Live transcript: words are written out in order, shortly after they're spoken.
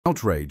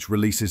Outrage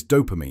releases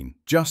dopamine,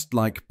 just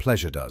like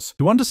pleasure does.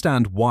 To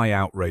understand why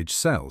outrage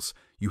sells,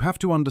 you have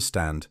to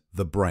understand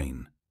the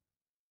brain.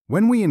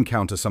 When we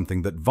encounter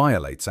something that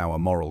violates our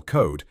moral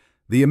code,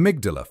 the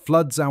amygdala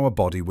floods our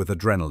body with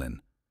adrenaline.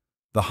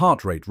 The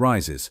heart rate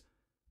rises.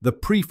 The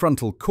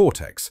prefrontal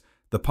cortex,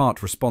 the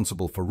part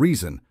responsible for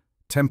reason,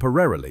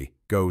 temporarily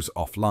goes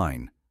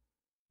offline.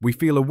 We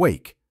feel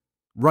awake,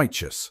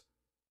 righteous,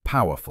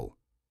 powerful.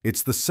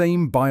 It's the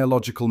same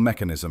biological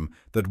mechanism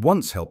that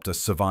once helped us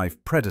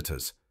survive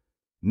predators,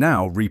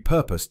 now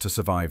repurposed to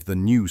survive the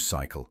news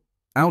cycle.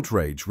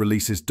 Outrage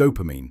releases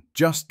dopamine,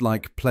 just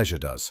like pleasure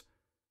does.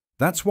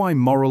 That's why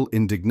moral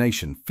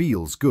indignation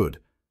feels good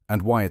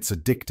and why it's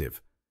addictive.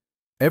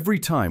 Every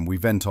time we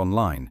vent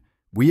online,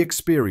 we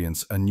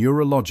experience a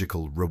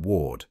neurological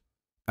reward.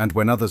 And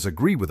when others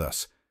agree with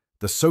us,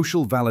 the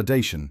social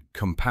validation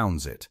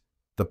compounds it.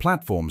 The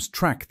platforms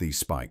track these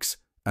spikes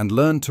and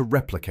learn to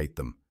replicate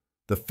them.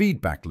 The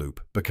feedback loop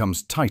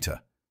becomes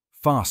tighter,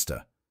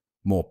 faster,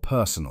 more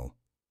personal.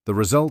 The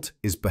result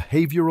is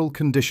behavioral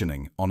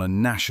conditioning on a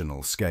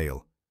national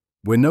scale.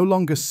 We're no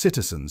longer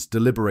citizens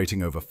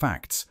deliberating over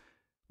facts.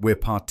 We're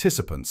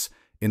participants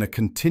in a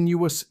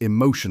continuous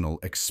emotional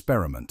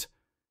experiment,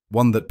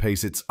 one that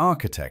pays its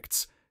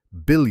architects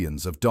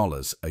billions of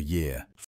dollars a year.